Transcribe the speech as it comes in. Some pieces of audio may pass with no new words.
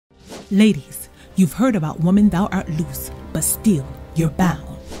Ladies, you've heard about woman thou art loose, but still you're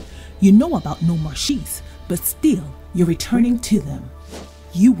bound. You know about no more sheaths, but still you're returning to them.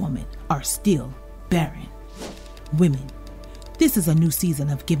 You women are still barren. Women, this is a new season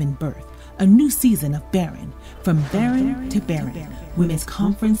of giving birth, a new season of barren, from barren to barren. Women's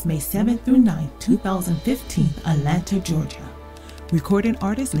Conference, May 7th through 9th, 2015, Atlanta, Georgia. Recording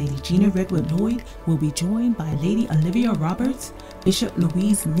artist Lady Gina Redwood-Lloyd will be joined by Lady Olivia Roberts, Bishop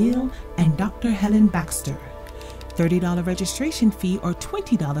LOUISE NEAL, and Dr. HELEN BAXTER. $30 registration fee or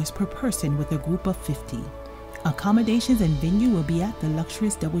 $20 per person with a group of 50. Accommodations and venue will be at the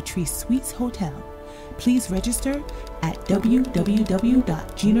luxurious Doubletree Suites Hotel. Please register at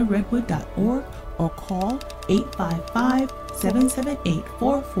www.ginaredwood.org or call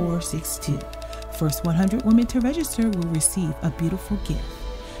 855-778-4462. First 100 women to register will receive a beautiful gift.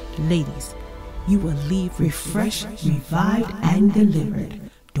 Ladies, you will leave refreshed, revived, and delivered.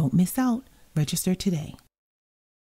 Don't miss out. Register today.